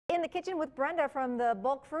In the kitchen with Brenda from the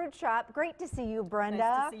Bulk Fruit Shop. Great to see you, Brenda.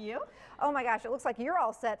 Nice to see you. Oh my gosh, it looks like you're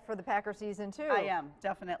all set for the Packer season too. I am,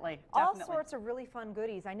 definitely. All sorts of really fun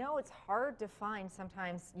goodies. I know it's hard to find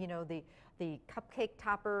sometimes, you know, the cupcake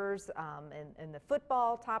toppers and the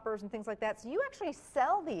football toppers and things like that. So you actually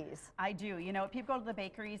sell these. I do. You know, people go to the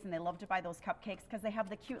bakeries and they love to buy those cupcakes because they have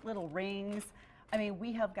the cute little rings. I mean,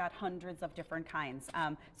 we have got hundreds of different kinds.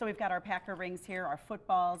 So we've got our Packer rings here, our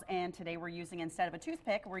footballs, and today we're using, instead of a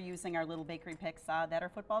toothpick, we're using our little bakery picks that are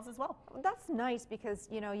footballs as well. That's nice because,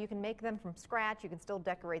 you know, you can make them from scratch, you can still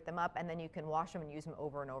decorate them up, and then you can wash them and use them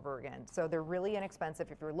over and over again. So they're really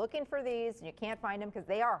inexpensive. If you're looking for these and you can't find them because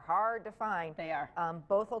they are hard to find. They are.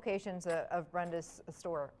 Both locations of Brenda's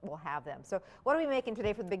store will have them. So what are we making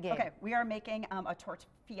today for the big game? Okay, we are making a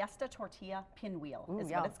Fiesta Tortilla Pinwheel is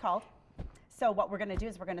yum. what it's called. So what we're going to do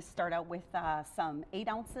is we're going to start out with some 8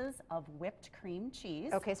 ounces of whipped cream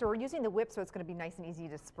cheese. Okay, so we're using the whip, so it's going to be nice and easy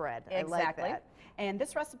to spread. Exactly. I like that. And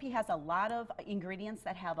this recipe has a lot of ingredients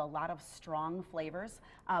that have a lot of strong flavors,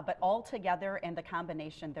 but all together and the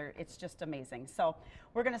combination, it's just amazing. So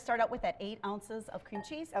we're going to start out with that 8 ounces of cream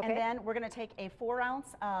cheese, okay. and then we're going to take a 4-ounce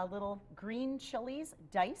little green chilies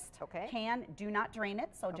diced. Okay. Do not drain it,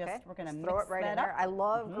 so just we're going to mix throw it right in there. up. I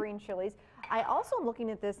love green chilies. I also am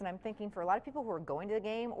looking at this and I'm thinking for a lot of people who are going to the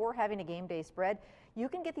game or having a game day spread, you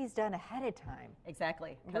can get these done ahead of time.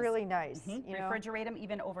 Exactly. Really nice. You refrigerate them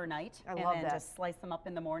even overnight. I love and then that. just slice them up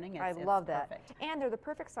in the morning. I love that. Perfect. And they're the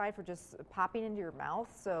perfect size for just popping into your mouth,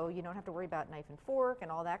 so you don't have to worry about knife and fork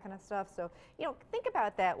and all that kind of stuff. So, you know, think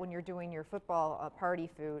about that when you're doing your football party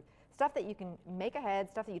food. Stuff that you can make ahead,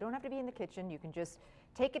 stuff that you don't have to be in the kitchen. You can just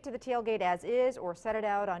take it to the tailgate as is or set it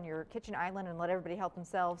out on your kitchen island and let everybody help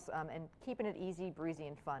themselves and keeping it easy, breezy,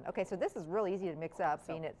 and fun. Okay, so this is really easy to mix up,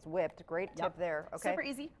 being it's whipped. Great tip there. Okay. Super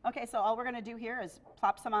easy. Okay, so all we're going to do here is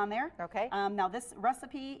plop some on there. Okay. Now this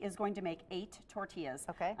recipe is going to make 8 tortillas.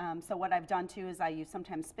 Okay. So what I've done too is I use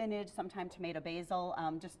sometimes spinach, sometimes tomato basil,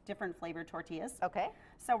 just different flavored tortillas. Okay.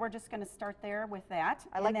 So we're just going to start there with that.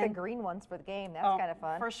 I like the green ones for the game. That's kind of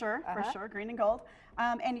fun. For sure, green and gold.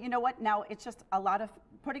 And you know what? Now it's just a lot of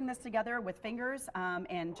putting this together with fingers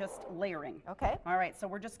and just layering. Okay. All right, so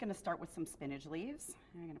we're just going to start with some spinach leaves.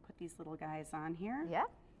 I'm going to put these little guys on here. Yeah.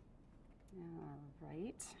 All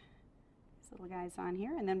right. These little guys on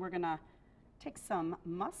here. And then we're going to take some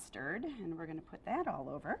mustard and we're going to put that all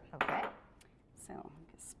over. Okay. So I'm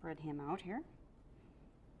going to spread him out here.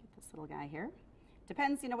 Get this little guy here.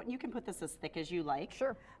 Depends, you know what, you can put this as thick as you like.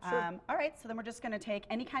 Sure, sure. All right, so then we're just going to take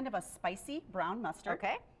any kind of a spicy brown mustard.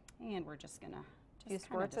 Okay. And we're just going to few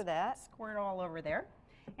squirts of that. Squirt all over there.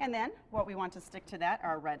 And then what we want to stick to that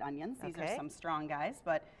are red onions. These are some strong guys,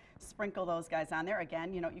 but sprinkle those guys on there.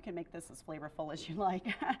 Again, you know, you can make this as flavorful as you like.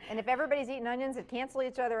 And if everybody's eating onions, it cancels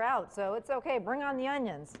each other out, so it's okay. Bring on the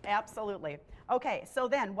onions. Absolutely. Okay, so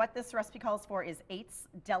then what this recipe calls for is 8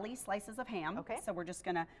 deli slices of ham. Okay. So we're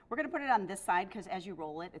gonna put it on this side because as you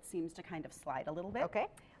roll it, it seems to kind of slide a little bit. Okay.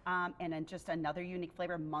 And then just another unique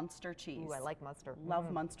flavor, Munster cheese. Ooh, I like mustard.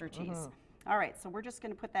 Love Munster cheese. All right, so we're just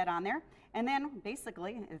going to put that on there. And then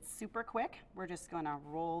basically, it's super quick. We're just going to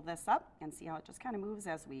roll this up and see how it just kind of moves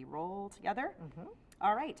as we roll together.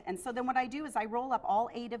 All right, and so then what I do is I roll up all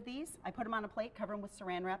 8 of these. I put them on a plate, cover them with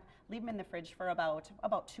saran wrap, leave them in the fridge for about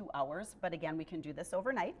 2 hours. But again, we can do this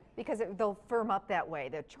overnight. Because they'll firm up that way.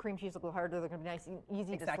 The cream cheese will go harder. They're going to be nice and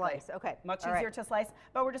easy to slice. Okay. Much easier to slice.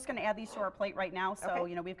 But we're just going to add these to our plate right now. So,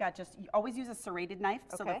 you know, we've got you always use a serrated knife.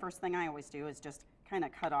 So the first thing I always do is just kind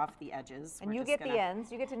of cut off the edges. And you get the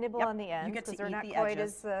ends. You get to nibble on the ends because they're not quite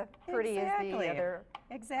as pretty as the other.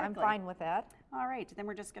 Exactly. I'm fine with that. All right, then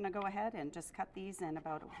we're just going to go ahead and just cut these in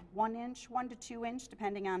about 1 inch, 1 to 2 inch,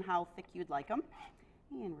 depending on how thick you'd like them.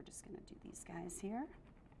 And we're just going to do these guys here.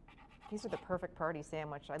 These are the perfect party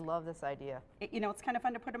sandwich. I love this idea. You know, it's kind of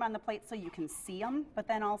fun to put them on the plate so you can see them, but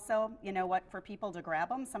then also, you know what, for people to grab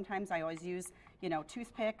them, sometimes I always use, you know,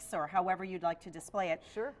 toothpicks or however you'd like to display it.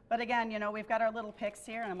 Sure. But again, you know, we've got our little picks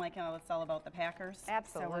here, and I'm like, oh, it's all about the Packers.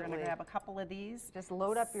 Absolutely. So we're going to grab a couple of these. Just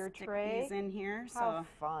load up your tray. Stick these in here. How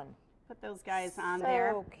fun. Put those guys on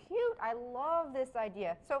there. So cute. I love this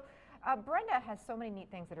idea. So Brenda has so many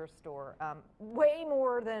neat things at her store, way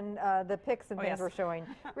more than the picks and things we're showing.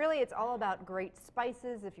 Really, it's all about great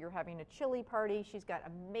spices. If you're having a chili party, she's got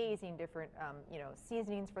amazing different, you know,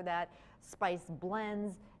 seasonings for that, spice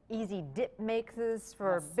blends, easy dip mixes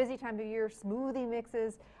for busy time of year, smoothie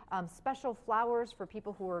mixes. special flours for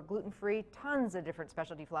people who are gluten-free, tons of different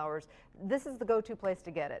specialty flours. This is the go-to place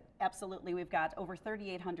to get it. Absolutely. We've got over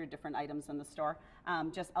 3,800 different items in the store.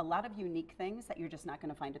 Just a lot of unique things that you're just not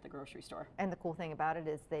going to find at the grocery store. And the cool thing about it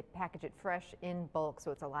is they package it fresh in bulk,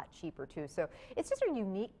 so it's a lot cheaper too. So it's just a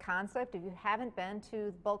unique concept. If you haven't been to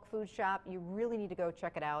the bulk food shop, you really need to go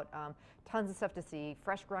check it out. Tons of stuff to see.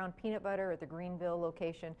 Fresh ground peanut butter at the Greenville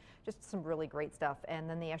location. Just some really great stuff. And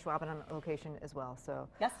then the Ashwaubenon location as well. So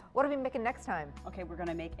yes. What are we making next time? Okay, we're going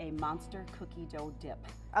to make a monster cookie dough dip.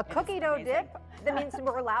 A cookie dough dip? That means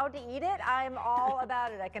we're allowed to eat it? I'm all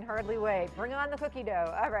about it. I can hardly wait. Bring on the cookie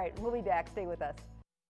dough. All right, we'll be back. Stay with us.